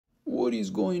What is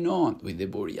going on with the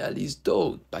Borealis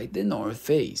Tote by the North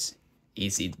Face?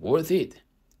 Is it worth it?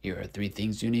 Here are 3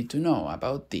 things you need to know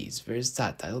about this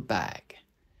versatile bag.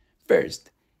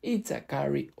 First, it's a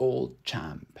carry-all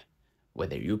champ.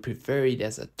 Whether you prefer it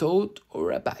as a tote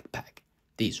or a backpack,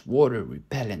 this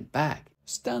water-repellent bag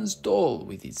stands tall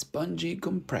with its spongy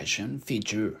compression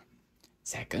feature.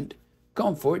 Second,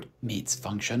 comfort meets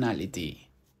functionality.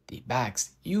 The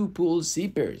bag's U-pull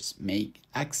zippers make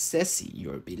accessing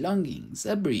your belongings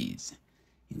a breeze.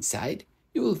 Inside,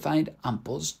 you will find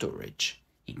ample storage,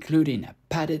 including a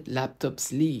padded laptop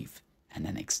sleeve and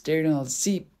an external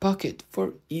zip pocket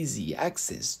for easy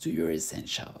access to your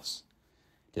essentials.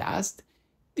 Last,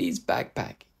 this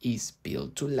backpack is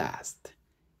built to last.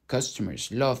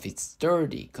 Customers love its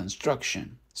sturdy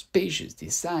construction, spacious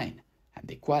design, and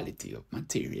the quality of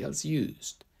materials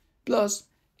used. Plus,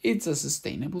 it's a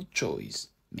sustainable choice,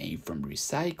 made from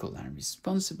recycled and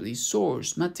responsibly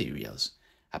sourced materials,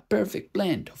 a perfect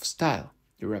blend of style,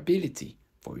 durability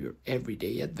for your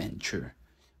everyday adventure.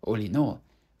 All in all,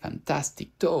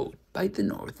 fantastic tote by the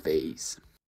North Face.